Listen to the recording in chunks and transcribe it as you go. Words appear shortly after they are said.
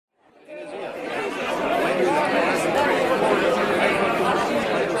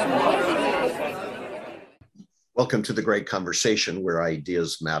Welcome to the Great Conversation, where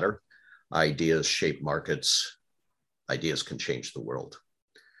ideas matter, ideas shape markets, ideas can change the world.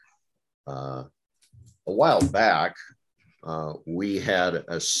 A while back, we had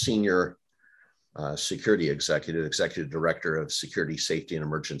a senior security executive director of security, safety, and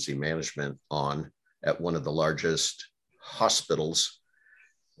emergency management on at one of the largest hospitals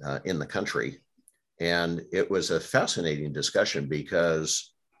in the country. And it was a fascinating discussion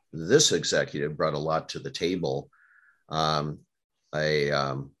because this executive brought a lot to the table, a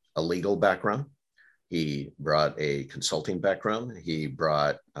legal background. He brought a consulting background. He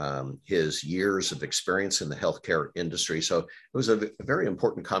brought his years of experience in the healthcare industry. So it was a very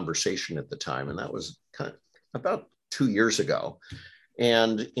important conversation at the time. And that was kind of about 2 years ago.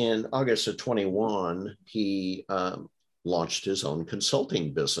 And in August of 21, he launched his own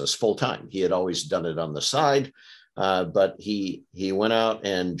consulting business full time. He had always done it on the side. But he went out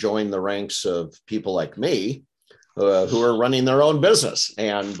and joined the ranks of people like me who are running their own business.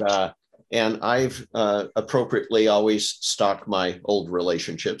 And I've appropriately always stalked my old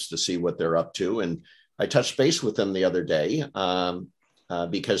relationships to see what they're up to. And I touched base with him the other day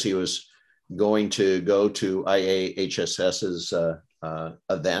because he was going to go to IAHSS's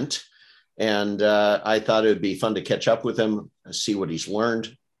event. And I thought it would be fun to catch up with him, see what he's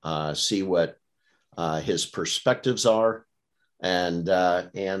learned, see what his perspectives are, and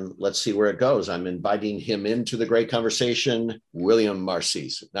let's see where it goes. I'm inviting him into the Great Conversation. William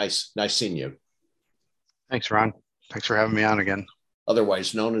Marcise, nice seeing you. Thanks, Ron. Thanks for having me on again.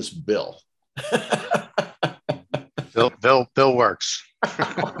 Otherwise known as Bill. Bill works.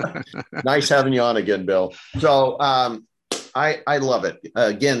 Nice having you on again, Bill. So I love it.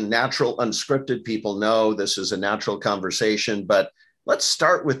 Again, natural, unscripted. People know this is a natural conversation, but let's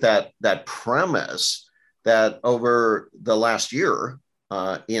start with that premise that over the last year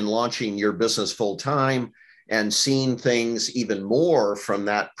in launching your business full time and seeing things even more from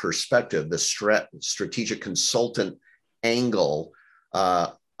that perspective, the strategic consultant angle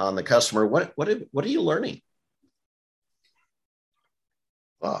on the customer. What are you learning?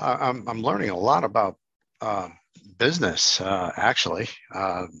 Well, I'm learning a lot about business, actually.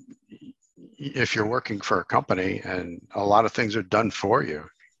 If you're working for a company and a lot of things are done for you,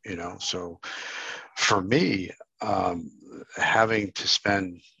 so for me, having to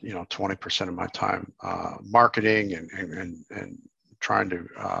spend, 20% of my time marketing and trying to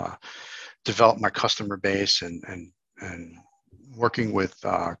develop my customer base and working with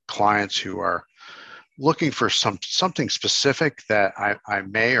clients who are looking for something specific that I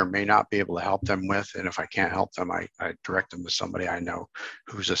may or may not be able to help them with. And if I can't help them, I direct them to somebody I know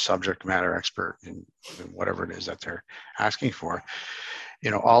who's a subject matter expert in whatever it is that they're asking for.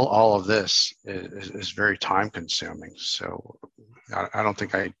 All of this is very time consuming. So I don't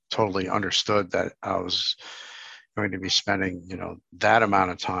think I totally understood that I was going to be spending, that amount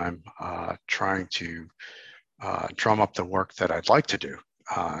of time trying to drum up the work that I'd like to do.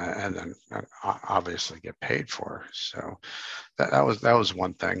 And then obviously get paid for. So that was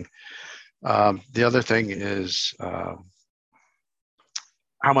one thing. The other thing is how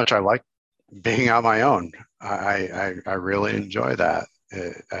much I like being on my own. I really enjoy that.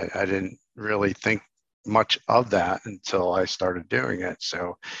 I didn't really think much of that until I started doing it.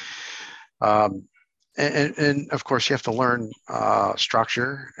 So, and of course you have to learn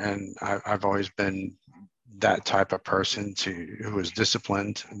structure. And I've always been that type of person who is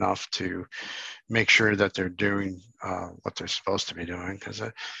disciplined enough to make sure that they're doing what they're supposed to be doing. Because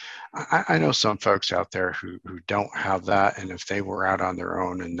I know some folks out there who don't have that. And if they were out on their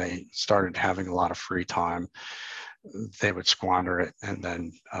own and they started having a lot of free time, they would squander it, and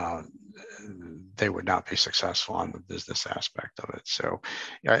then they would not be successful on the business aspect of it. So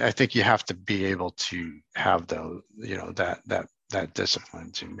I think you have to be able to have that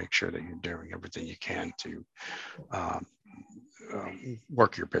discipline to make sure that you're doing everything you can to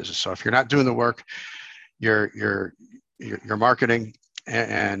work your business. So if you're not doing the work, you're marketing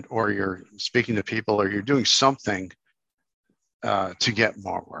or you're speaking to people, or you're doing something to get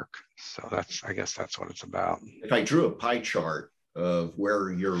more work. So I guess that's what it's about. If I drew a pie chart of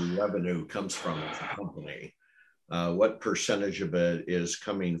where your revenue comes from as a company, what percentage of it is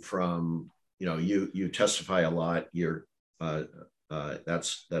coming from, you testify a lot,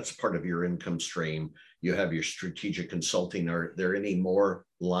 that's part of your income stream. You have your strategic consulting. Are there any more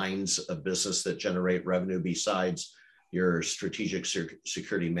lines of business that generate revenue besides your strategic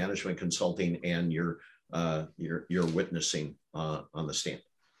security management consulting and your witnessing on the stand?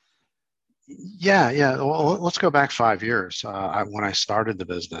 Yeah. Well, let's go back 5 years when I started the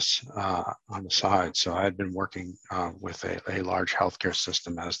business on the side. So I had been working with a large healthcare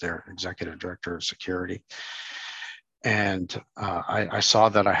system as their executive director of security. And I saw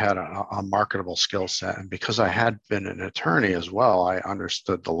that I had a marketable skill set. And because I had been an attorney as well, I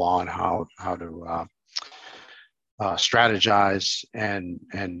understood the law and how to strategize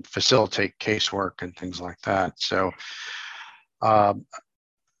and facilitate casework and things like that. So, um,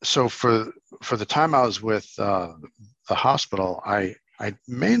 so for the time I was with the hospital, I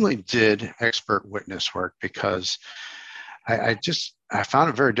mainly did expert witness work because I found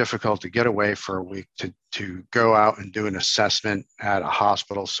it very difficult to get away for a week to go out and do an assessment at a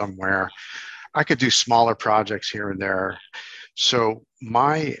hospital somewhere. I could do smaller projects here and there. So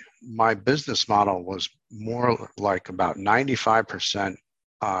my business model was more like about 95%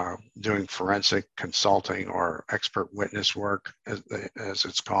 doing forensic consulting or expert witness work, as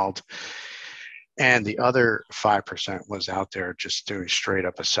it's called. And the other 5% was out there just doing straight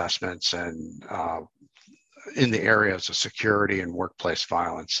up assessments and in the areas of security and workplace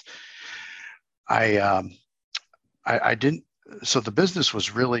violence. I, um, I didn't, so the business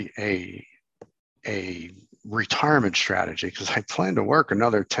was really a retirement strategy because I planned to work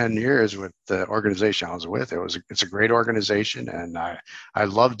another 10 years with the organization I was with. It's a great organization, and I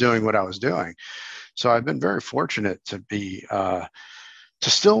love doing what I was doing. So I've been very fortunate to be to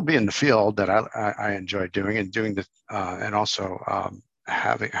still be in the field that I enjoy doing and doing the and also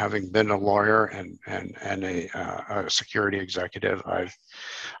having been a lawyer and a security executive,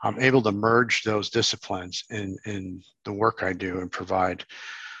 I'm able to merge those disciplines in the work I do and provide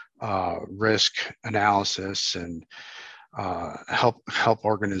risk analysis and help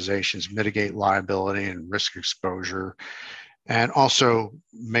organizations mitigate liability and risk exposure, and also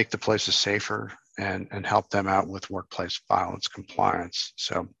make the places safer and help them out with workplace violence compliance.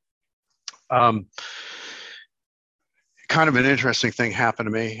 So kind of an interesting thing happened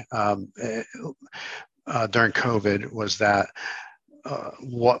to me during COVID was that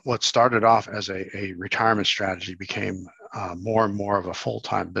what started off as a retirement strategy became more and more of a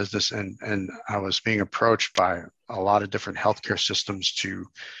full-time business, and I was being approached by a lot of different healthcare systems to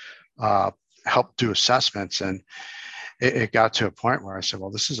help do assessments, and it got to a point where I said,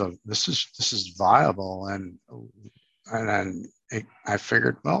 well, this is viable, and then I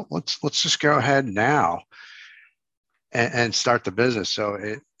figured, well, let's just go ahead now and start the business. So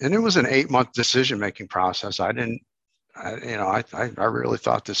it was an 8-month decision-making process. I really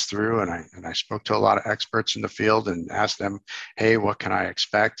thought this through, and I spoke to a lot of experts in the field and asked them, hey, what can I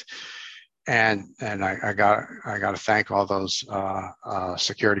expect? And I got to thank all those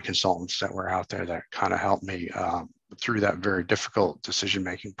security consultants that were out there that kind of helped me through that very difficult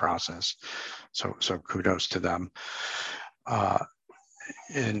decision-making process. So kudos to them.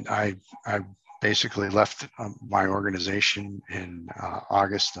 And I basically left my organization in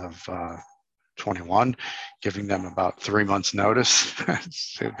August of 21, giving them about 3 months notice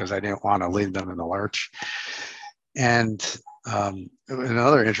because I didn't want to leave them in the lurch. And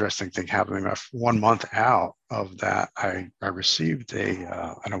another interesting thing happened, 1 month out of that, I received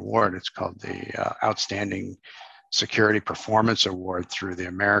an award. It's called the Outstanding Security Performance Award through the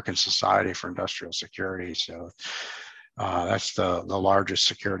American Society for Industrial Security. So that's the largest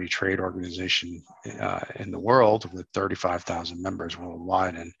security trade organization in the world with 35,000 members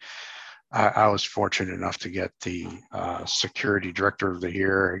worldwide. And I was fortunate enough to get the Security Director of the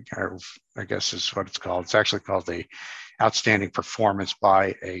Year, I guess is what it's called. It's actually called the Outstanding Performance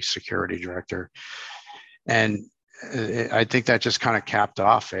by a Security Director. And I think that just kind of capped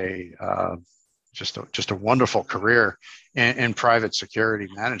off just a wonderful career in private security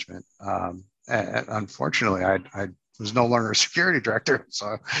management. Unfortunately, I was no longer a security director,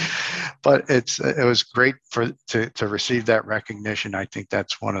 so but it was great to receive that recognition. I think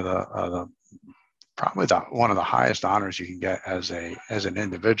that's one of the probably one of the highest honors you can get as an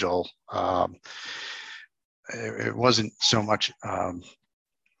individual. It wasn't so much an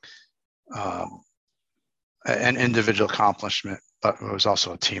individual accomplishment, but it was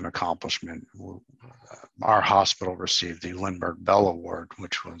also a team accomplishment. Our hospital received the Lindbergh Bell Award,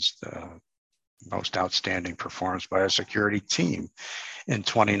 which was the most outstanding performance by a security team in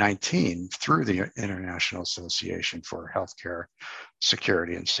 2019 through the International Association for Healthcare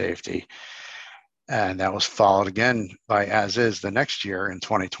Security and Safety. And that was followed again by As Is the next year in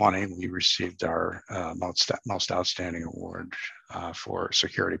 2020. We received our most outstanding award for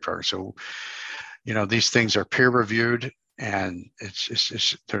security programs. So, these things are peer reviewed, and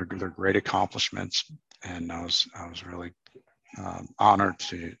they're great accomplishments. And I was really honored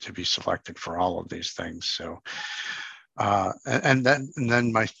to be selected for all of these things. So, and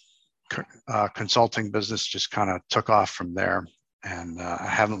then my consulting business just kind of took off from there, and I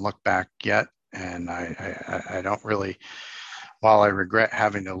haven't looked back yet. And I don't really while I regret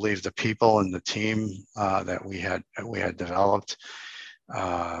having to leave the people and the team that we had developed,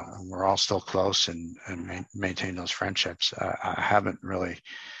 we're all still close and maintain those friendships. I haven't really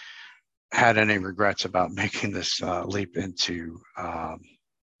had any regrets about making this leap into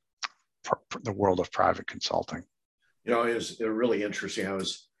the world of private consulting. You know, it was really interesting. I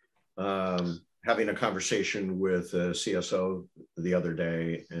was having a conversation with a CSO the other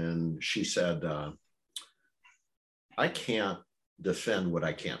day, and she said, I can't defend what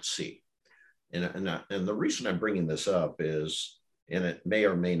I can't see. And the reason I'm bringing this up is, and it may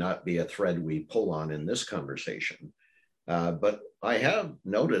or may not be a thread we pull on in this conversation, but I have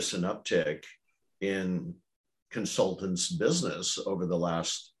noticed an uptick in consultants' business over the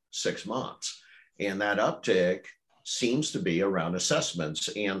last 6 months. And that uptick seems to be around assessments.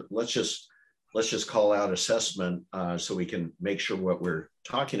 And let's just call out assessment so we can make sure what we're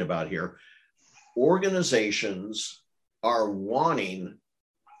talking about here. Organizations are wanting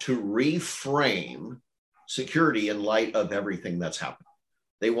to reframe security in light of everything that's happened.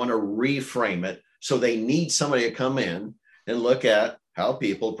 They want to reframe it. So they need somebody to come in and look at how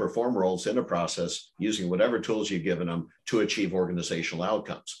people perform roles in a process using whatever tools you've given them to achieve organizational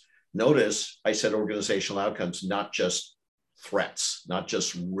outcomes. Notice I said organizational outcomes, not just threats, not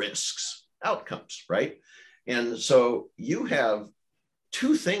just risks, outcomes, right? And so you have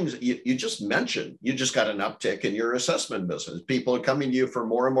two things you just mentioned. You just got an uptick in your assessment business. People are coming to you for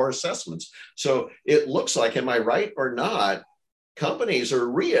more and more assessments. So it looks like, am I right or not, companies are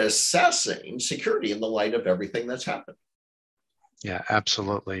reassessing security in the light of everything that's happened. Yeah,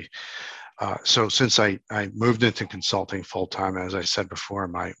 absolutely. So since I moved into consulting full time, as I said before,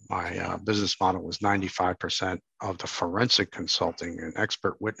 my business model was 95% of the forensic consulting and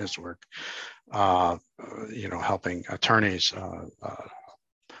expert witness work, helping attorneys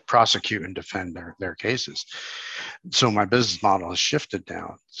prosecute and defend their cases. So my business model has shifted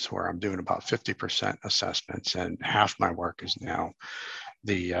now to where I'm doing about 50% assessments, and half my work is now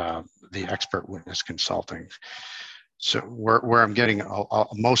the expert witness consulting. So where I'm getting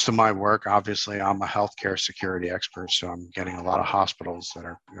most of my work, obviously, I'm a healthcare security expert, so I'm getting a lot of hospitals that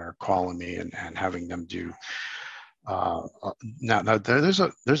are calling me and having them do. Now there's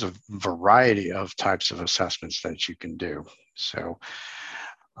a variety of types of assessments that you can do. So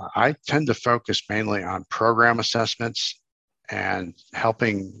I tend to focus mainly on program assessments and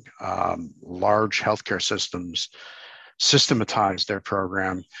helping large healthcare systems systematize their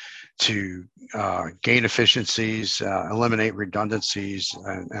program to gain efficiencies, eliminate redundancies,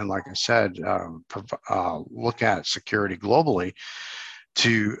 and like I said, look at security globally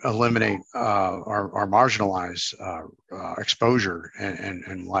to eliminate or marginalize exposure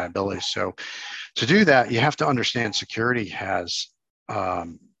and liability. So to do that, you have to understand security has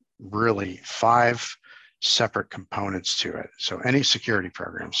really 5 separate components to it. So any security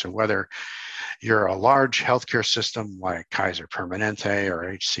program, so whether you're a large healthcare system like Kaiser Permanente or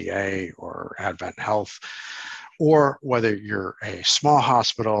HCA or Advent Health, or whether you're a small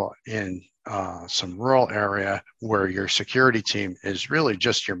hospital in some rural area where your security team is really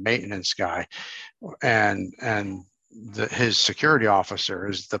just your maintenance guy, and his security officer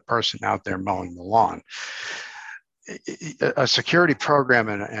is the person out there mowing the lawn. A security program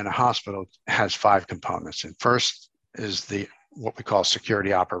in a hospital has 5 components. And first is what we call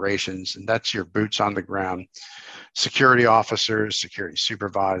security operations, and that's your boots on the ground, security officers, security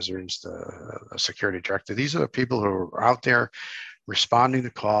supervisors, the security director. These are the people who are out there responding to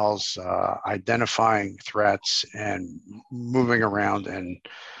calls, identifying threats, and moving around and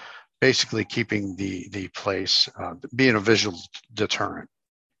basically keeping the place, being a visual deterrent.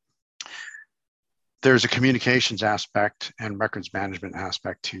 There's a communications aspect and records management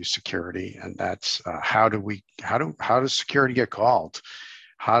aspect to security, and that's how does security get called?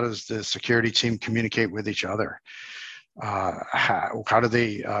 How does the security team communicate with each other? How do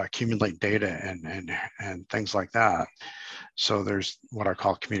they accumulate data and things like that? So there's what I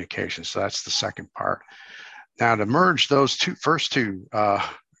call communication. So that's the second part. Now to merge those first two,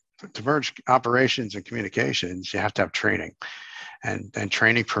 to merge operations and communications, you have to have training. And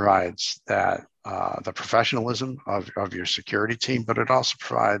training provides that the professionalism of your security team, but it also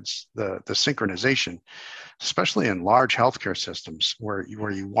provides the synchronization, especially in large healthcare systems where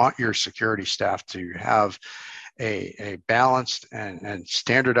you want your security staff to have a balanced and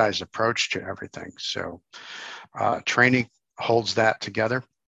standardized approach to everything. So training holds that together.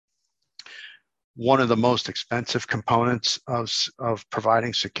 One of the most expensive components of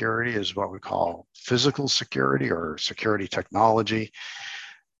providing security is what we call physical security or security technology.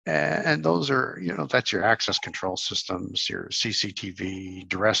 And those are, that's your access control systems, your CCTV,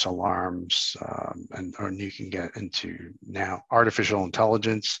 duress alarms, and you can get into now artificial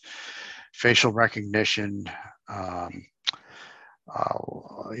intelligence, facial recognition, um,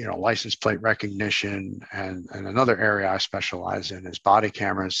 license plate recognition, and another area I specialize in is body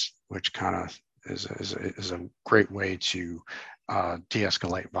cameras, which kind of is a great way to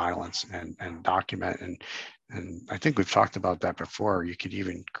de-escalate violence and document. And I think we've talked about that before. You could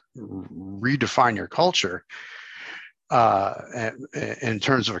even redefine your culture in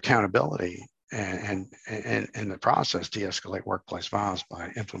terms of accountability and in the process de-escalate workplace violence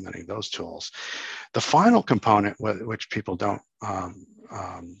by implementing those tools. The final component, which people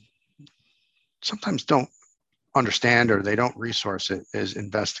sometimes don't understand or they don't resource it, is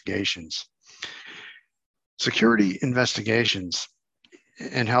investigations. Security investigations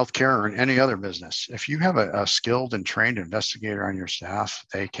in healthcare or in any other business, if you have a skilled and trained investigator on your staff,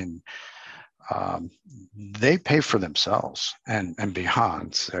 they pay for themselves and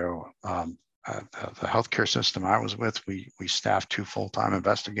beyond. So the healthcare system I was with, we staffed 2 full-time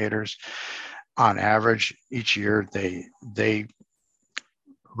investigators. On average, each year they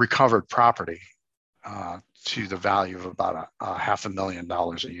recovered property to the value of about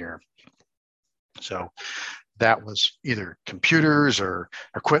 $500,000 a year. So that was either computers or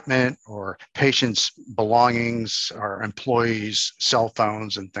equipment or patients' belongings or employees' cell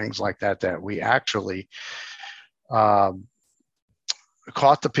phones and things like that we actually caught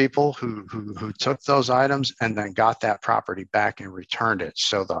the people who took those items and then got that property back and returned it.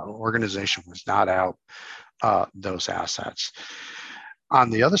 So the organization was not out those assets. On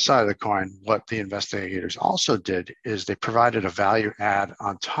the other side of the coin, what the investigators also did is they provided a value add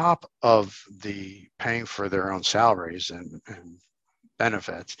on top of the paying for their own salaries and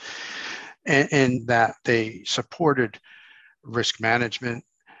benefits, and that they supported risk management,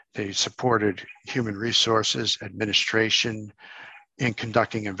 they supported human resources, administration, in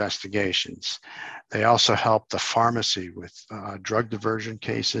conducting investigations. They also helped the pharmacy with drug diversion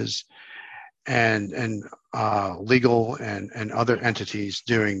cases and legal and other entities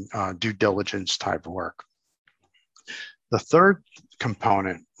doing due diligence type work. The third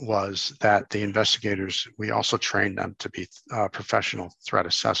component was that the investigators, we also trained them to be professional threat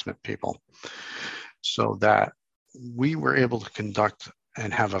assessment people, so that we were able to conduct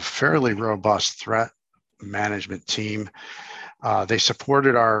and have a fairly robust threat management team. They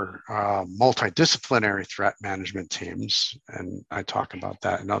supported our multidisciplinary threat management teams, and I talk about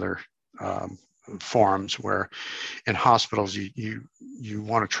that in other forums, where in hospitals you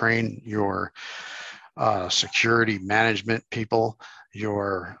want to train your security management people,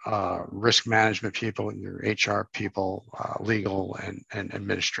 your risk management people, your HR people, legal and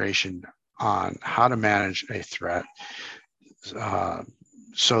administration on how to manage a threat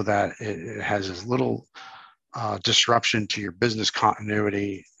so that it has as little disruption to your business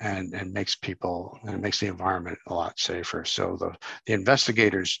continuity and makes people, and it makes the environment a lot safer. So the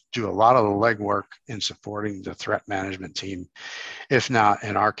investigators do a lot of the legwork in supporting the threat management team. If not,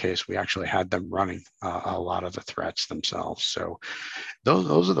 in our case, we actually had them running a lot of the threats themselves. So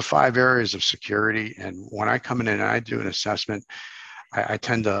those are the 5 areas of security. And when I come in and I do an assessment, I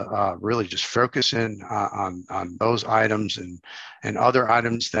tend to really just focus in on those items and other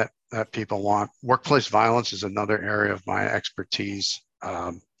items that people want. Workplace violence is another area of my expertise.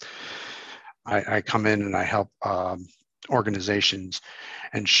 I come in and I help organizations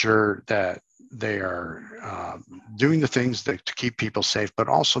ensure that they are doing the things to keep people safe, but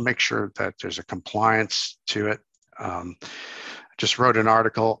also make sure that there's a compliance to it. Just wrote an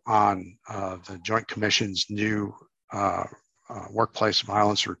article on the Joint Commission's new workplace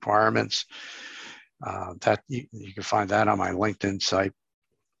violence requirements. That you can find that on my LinkedIn site.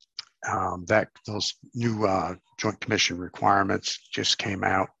 That those new Joint Commission requirements just came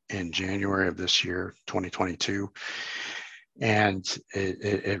out in January of this year, 2022. And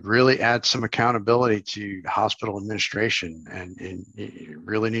it really adds some accountability to hospital administration, and you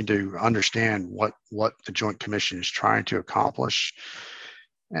really need to understand what the Joint Commission is trying to accomplish.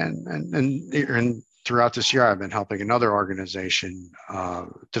 And throughout this year, I've been helping another organization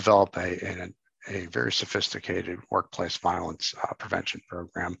develop a very sophisticated workplace violence prevention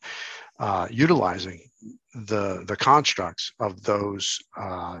program, utilizing the constructs of those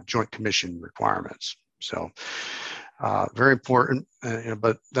Joint Commission requirements. So very important,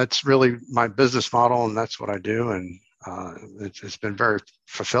 but that's really my business model, and that's what I do. And it's been very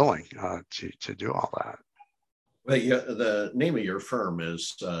fulfilling to do all that. Well, yeah, the name of your firm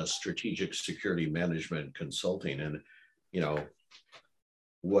is Strategic Security Management Consulting. And,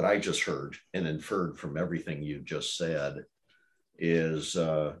 what I just heard and inferred from everything you just said is,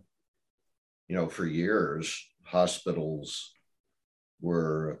 for years, hospitals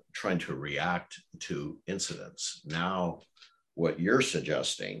were trying to react to incidents. Now, what you're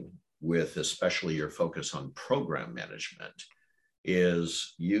suggesting, with especially your focus on program management,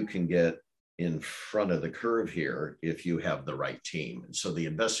 is you can get in front of the curve here if you have the right team. And so the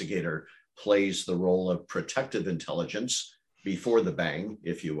investigator plays the role of protective intelligence before the bang,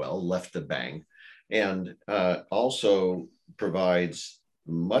 if you will, left the bang, and also provides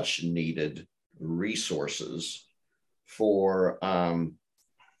much needed resources for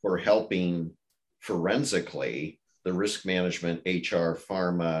helping forensically the risk management, HR,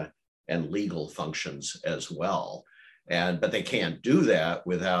 pharma, and legal functions as well. But they can't do that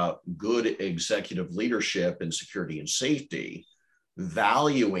without good executive leadership in security and safety,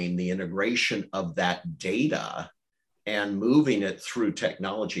 valuing the integration of that data and moving it through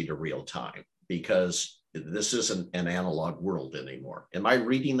technology to real time, because this isn't an analog world anymore. Am I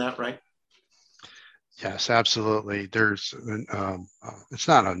reading that right? Yes, absolutely. There's, it's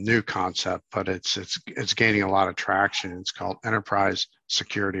not a new concept, but it's gaining a lot of traction. It's called enterprise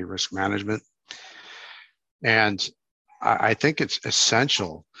security risk management, and I think it's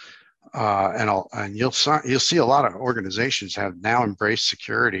essential. And you'll see a lot of organizations have now embraced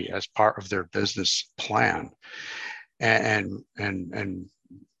security as part of their business plan, and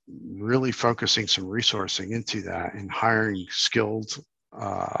really focusing some resourcing into that and hiring skilled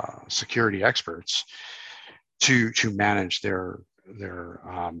security experts to manage their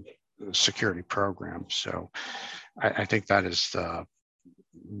security programs. So I think that is the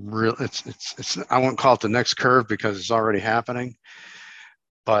real. It's I won't call it the next curve because it's already happening,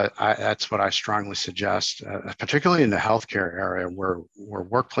 but that's what I strongly suggest, particularly in the healthcare area where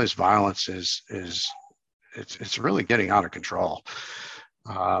workplace violence is it's really getting out of control.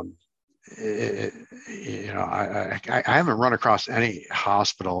 I haven't run across any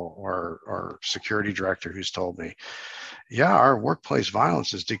hospital or security director who's told me, yeah, our workplace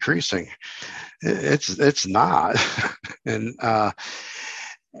violence is decreasing. It's not. and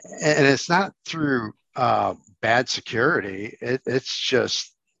it's not through bad security. It's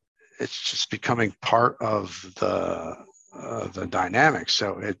just becoming part of the dynamic.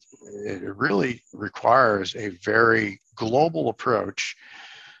 So it really requires a very global approach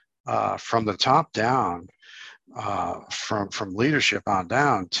from the top down, from leadership on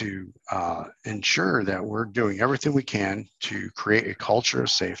down, to ensure that we're doing everything we can to create a culture of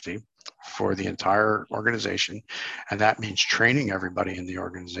safety for the entire organization. And that means training everybody in the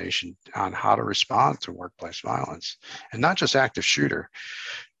organization on how to respond to workplace violence, and not just active shooter.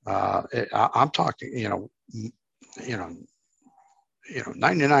 I'm talking,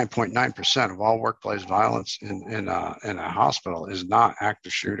 99.9% of all workplace violence in a hospital is not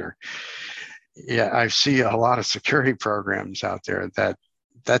active shooter. Yeah, I see a lot of security programs out there that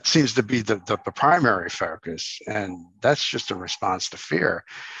seems to be the primary focus, and that's just a response to fear.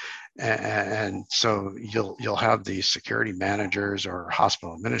 And so you'll have these security managers or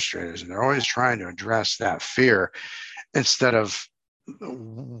hospital administrators, and they're always trying to address that fear instead of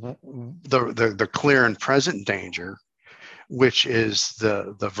the clear and present danger, which is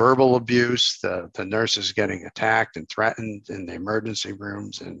the verbal abuse, the nurses getting attacked and threatened in the emergency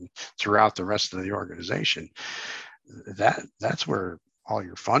rooms and throughout the rest of the organization. That's where all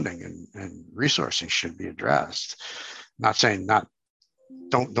your funding and resourcing should be addressed. Not saying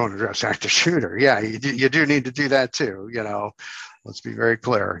don't address active shooter. Yeah, you do need to do that too. Let's be very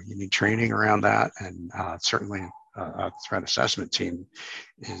clear. You need training around that, and certainly a threat assessment team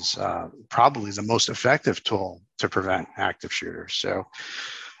is probably the most effective tool to prevent active shooters. So,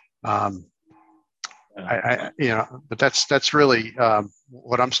 but that's really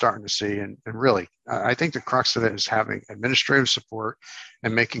what I'm starting to see, and really, I think the crux of it is having administrative support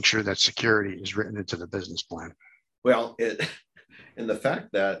and making sure that security is written into the business plan. Well, and the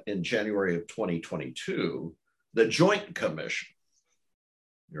fact that in January of 2022, the Joint Commission,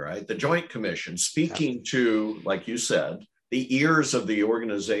 right? The Joint Commission, speaking to, like you said, the ears of the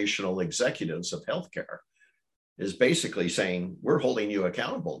organizational executives of healthcare, is basically saying, we're holding you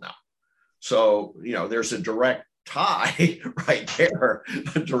accountable now. So, there's a direct tie right there,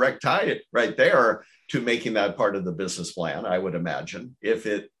 to making that part of the business plan, I would imagine, if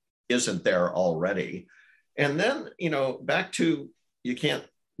it isn't there already. And then, back to, you can't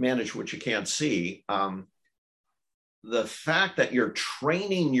manage what you can't see. The fact that you're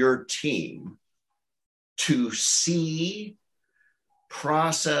training your team to see,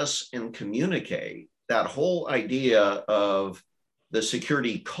 process, and communicate, that whole idea of the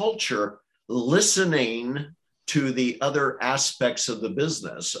security culture, listening to the other aspects of the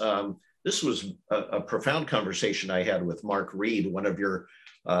business. this was a profound conversation I had with Mark Reed, one of your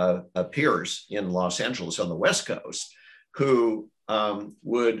peers in Los Angeles on the West Coast, who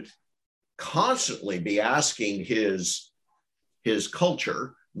would constantly be asking his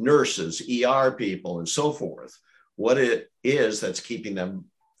culture, nurses, ER people, and so forth, what it is that's keeping them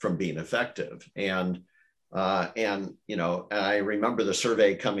from being effective. And I remember the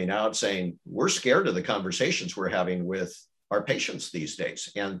survey coming out saying, we're scared of the conversations we're having with our patients these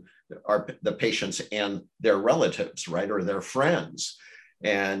days, and the patients and their relatives, right, or their friends,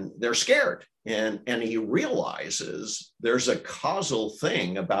 and they're scared. And he realizes there's a causal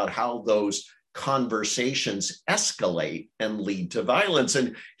thing about how those conversations escalate and lead to violence.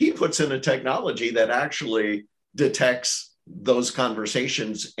 And he puts in a technology that actually detects those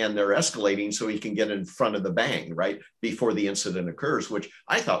conversations and they're escalating so he can get in front of the bang, right, before the incident occurs, which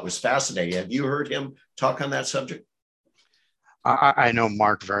I thought was fascinating. Have you heard him talk on that subject? I know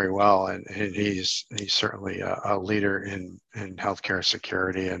Mark very well, and he's certainly a leader in healthcare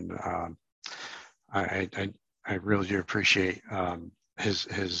security, and I really do appreciate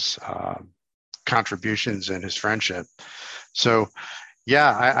his contributions and his friendship. So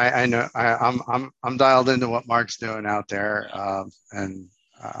yeah, I know I'm dialed into what Mark's doing out there, and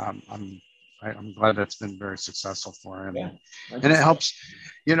I'm glad that's been very successful for him. Yeah, and it helps,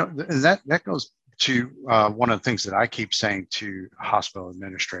 that goes to one of the things that I keep saying to hospital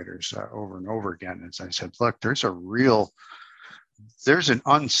administrators over and over again. As I said, look, there's an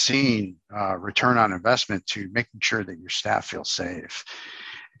unseen return on investment to making sure that your staff feel safe.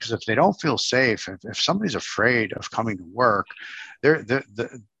 Because if they don't feel safe, if somebody's afraid of coming to work,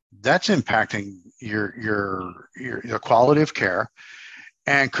 that's impacting your quality of care,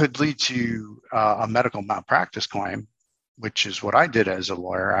 and could lead to a medical malpractice claim, which is what I did as a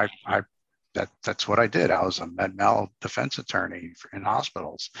lawyer. That's what I did. I was a med mal defense attorney in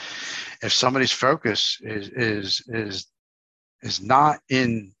hospitals. If somebody's focus is not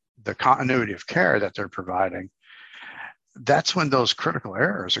in the continuity of care that they're providing, that's when those critical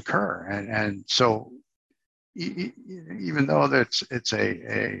errors occur. And so even though it's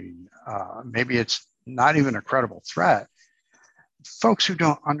maybe it's not even a credible threat, folks who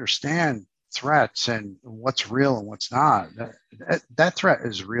don't understand threats and what's real and what's not, that threat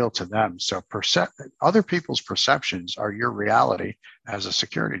is real to them. So other people's perceptions are your reality as a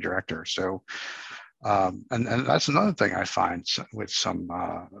security director. So and that's another thing I find with some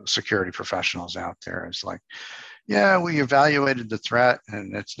security professionals out there is like, yeah, we evaluated the threat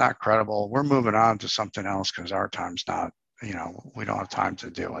and it's not credible. We're moving on to something else because our time's not, we don't have time to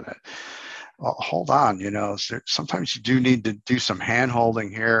deal with it. Well, hold on, sometimes you do need to do some hand holding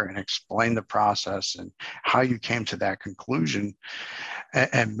here and explain the process and how you came to that conclusion,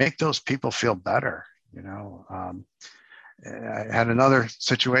 and make those people feel better. I had another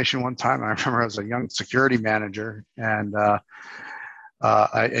situation one time. I remember I was a young security manager, and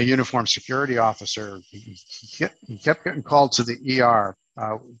a uniformed security officer, he kept getting called to the ER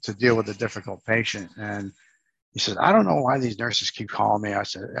to deal with a difficult patient. And he said, I don't know why these nurses keep calling me. I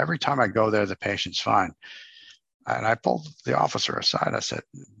said, every time I go there, the patient's fine. And I pulled the officer aside. I said,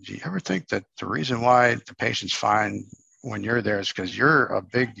 do you ever think that the reason why the patient's fine when you're there is because you're a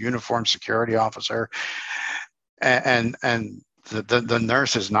big uniformed security officer and the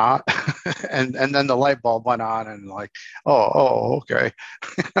nurse is not? and then the light bulb went on, and like, oh okay.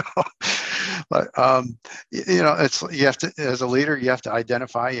 But it's, you have to, as a leader, you have to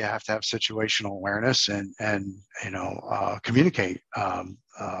identify, you have to have situational awareness, and communicate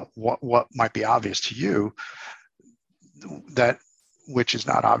what might be obvious to you, that which is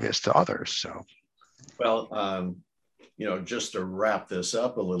not obvious to others. So, well, just to wrap this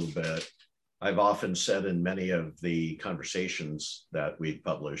up a little bit, I've often said in many of the conversations that we've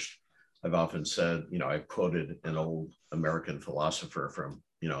published, I've often said, I've quoted an old American philosopher from,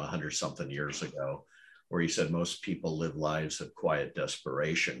 100-something years ago, where he said, most people live lives of quiet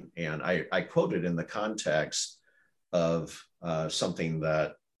desperation. And I quoted in the context of something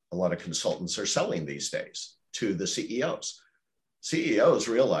that a lot of consultants are selling these days to the CEOs. CEOs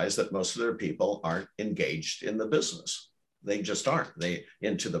realize that most of their people aren't engaged in the business. They just aren't. They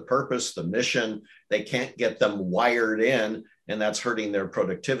into the purpose, the mission. They can't get them wired in, and that's hurting their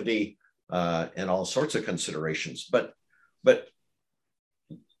productivity and all sorts of considerations. But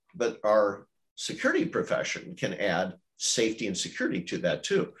our security profession can add safety and security to that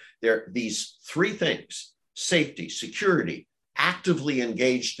too. There are these three things: safety, security, actively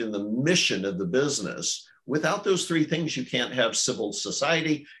engaged in the mission of the business. Without those three things, you can't have civil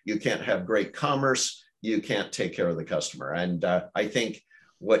society, you can't have great commerce, you can't take care of the customer. And I think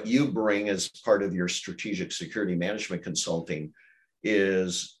what you bring as part of your strategic security management consulting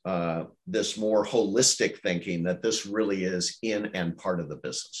is this more holistic thinking that this really is in and part of the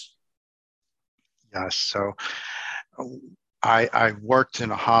business. Yes. So I worked in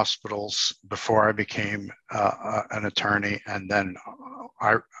hospitals before I became an attorney, and then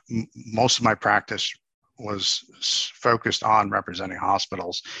most of my practice was focused on representing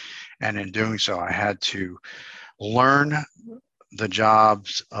hospitals. And in doing so, I had to learn the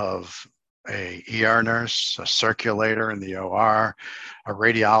jobs of a ER nurse, a circulator in the OR, a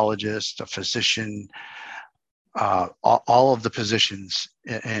radiologist, a physician, all of the positions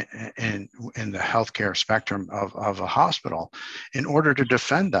in the healthcare spectrum of a hospital. In order to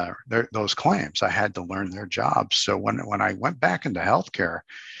defend those claims, I had to learn their jobs. So when I went back into healthcare,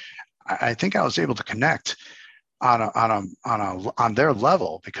 I think I was able to connect on their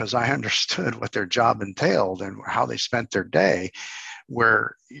level, because I understood what their job entailed and how they spent their day,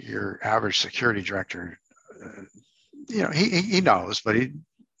 where your average security director, he knows, but he,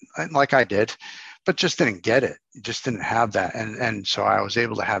 like I did, but just didn't get it. Just didn't have that. And so I was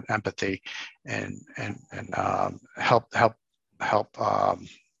able to have empathy and help the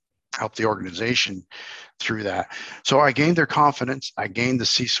organization through that. So I gained their confidence. I gained the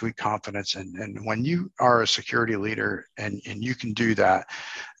C-suite confidence. And when you are a security leader and you can do that,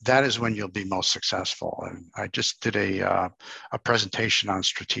 that is when you'll be most successful. And I just did a presentation on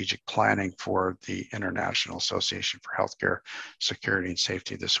strategic planning for the International Association for Healthcare Security and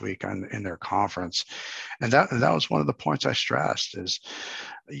Safety this week in their conference. And that was one of the points I stressed is,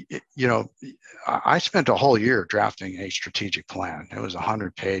 I spent a whole year drafting a strategic plan. It was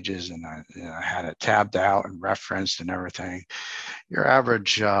 100 pages, and I had it tabbed out and referenced and everything. Your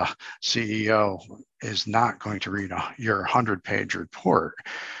average CEO is not going to read your 100-page report.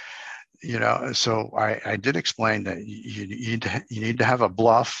 So I did explain that you need to have a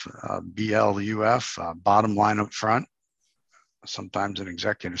BLUF, BLUF, bottom line up front, sometimes an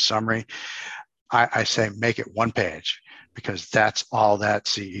executive summary. I say make it one page, because that's all that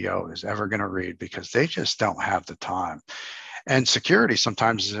CEO is ever going to read, because they just don't have the time. And security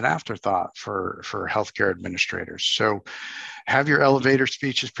sometimes is an afterthought for healthcare administrators. So have your elevator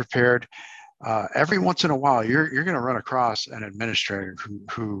speeches prepared. Every once in a while, you're going to run across an administrator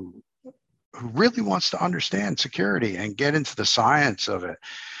who really wants to understand security and get into the science of it.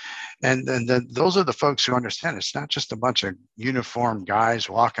 And then those are the folks who understand it's not just a bunch of uniformed guys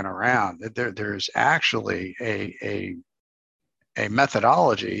walking around. There's actually a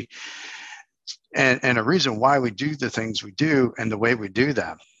methodology and a reason why we do the things we do and the way we do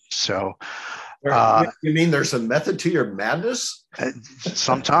them. So you mean there's a method to your madness?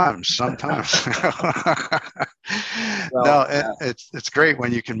 Sometimes. Well, no, it's great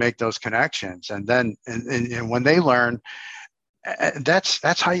when you can make those connections, and then and when they learn,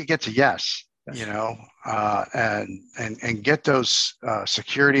 that's how you get to yes. And get those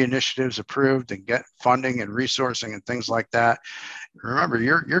security initiatives approved and get funding and resourcing and things like that. Remember,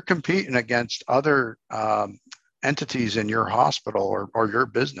 you're competing against other entities in your hospital or your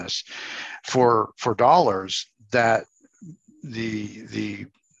business for dollars that the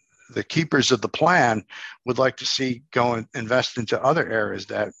keepers of the plan would like to see go and invest into other areas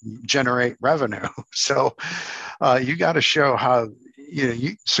that generate revenue. So you got to show how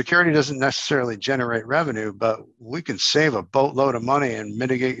security doesn't necessarily generate revenue, but we can save a boatload of money and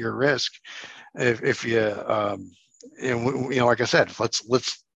mitigate your risk if you like I said,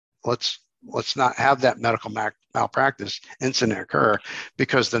 let's not have that medical malpractice incident occur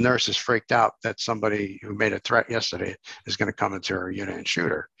because the nurse is freaked out that somebody who made a threat yesterday is going to come into her unit and shoot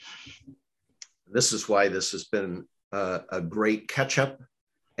her. This is why this has been a great catch-up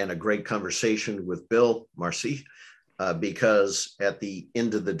and a great conversation with Bill Marcy, because at the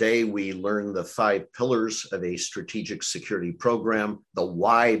end of the day, we learn the 5 pillars of a strategic security program, the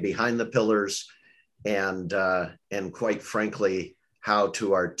why behind the pillars, and quite frankly, how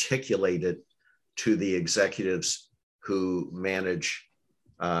to articulate it to the executives who manage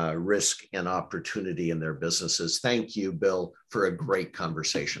risk and opportunity in their businesses. Thank you, Bill, for a great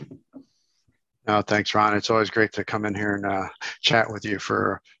conversation. No, thanks, Ron. It's always great to come in here and chat with you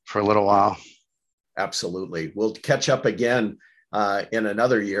for a little while. Absolutely. We'll catch up again in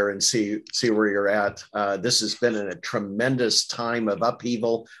another year and see where you're at. This has been a tremendous time of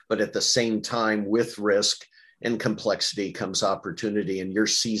upheaval, but at the same time, with risk and complexity comes opportunity, and you're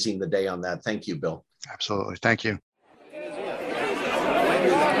seizing the day on that. Thank you, Bill. Absolutely. Thank you.